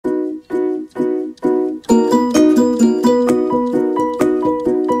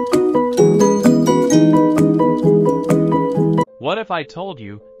What if I told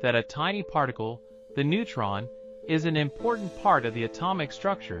you that a tiny particle, the neutron, is an important part of the atomic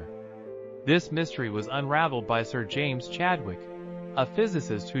structure? This mystery was unraveled by Sir James Chadwick, a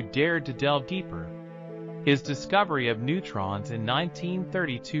physicist who dared to delve deeper. His discovery of neutrons in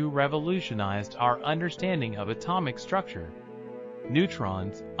 1932 revolutionized our understanding of atomic structure.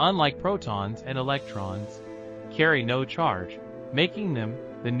 Neutrons, unlike protons and electrons, carry no charge, making them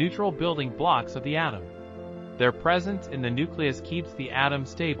the neutral building blocks of the atom. Their presence in the nucleus keeps the atom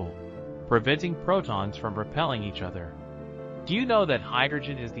stable, preventing protons from repelling each other. Do you know that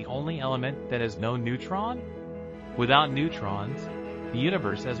hydrogen is the only element that has no neutron? Without neutrons, the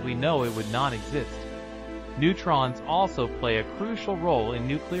universe as we know it would not exist. Neutrons also play a crucial role in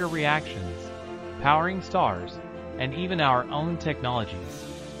nuclear reactions, powering stars, and even our own technologies.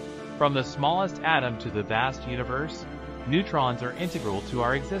 From the smallest atom to the vast universe, neutrons are integral to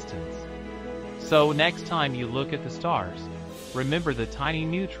our existence. So next time you look at the stars, remember the tiny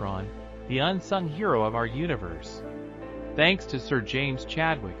neutron, the unsung hero of our universe. Thanks to Sir James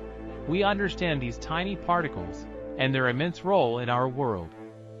Chadwick, we understand these tiny particles and their immense role in our world.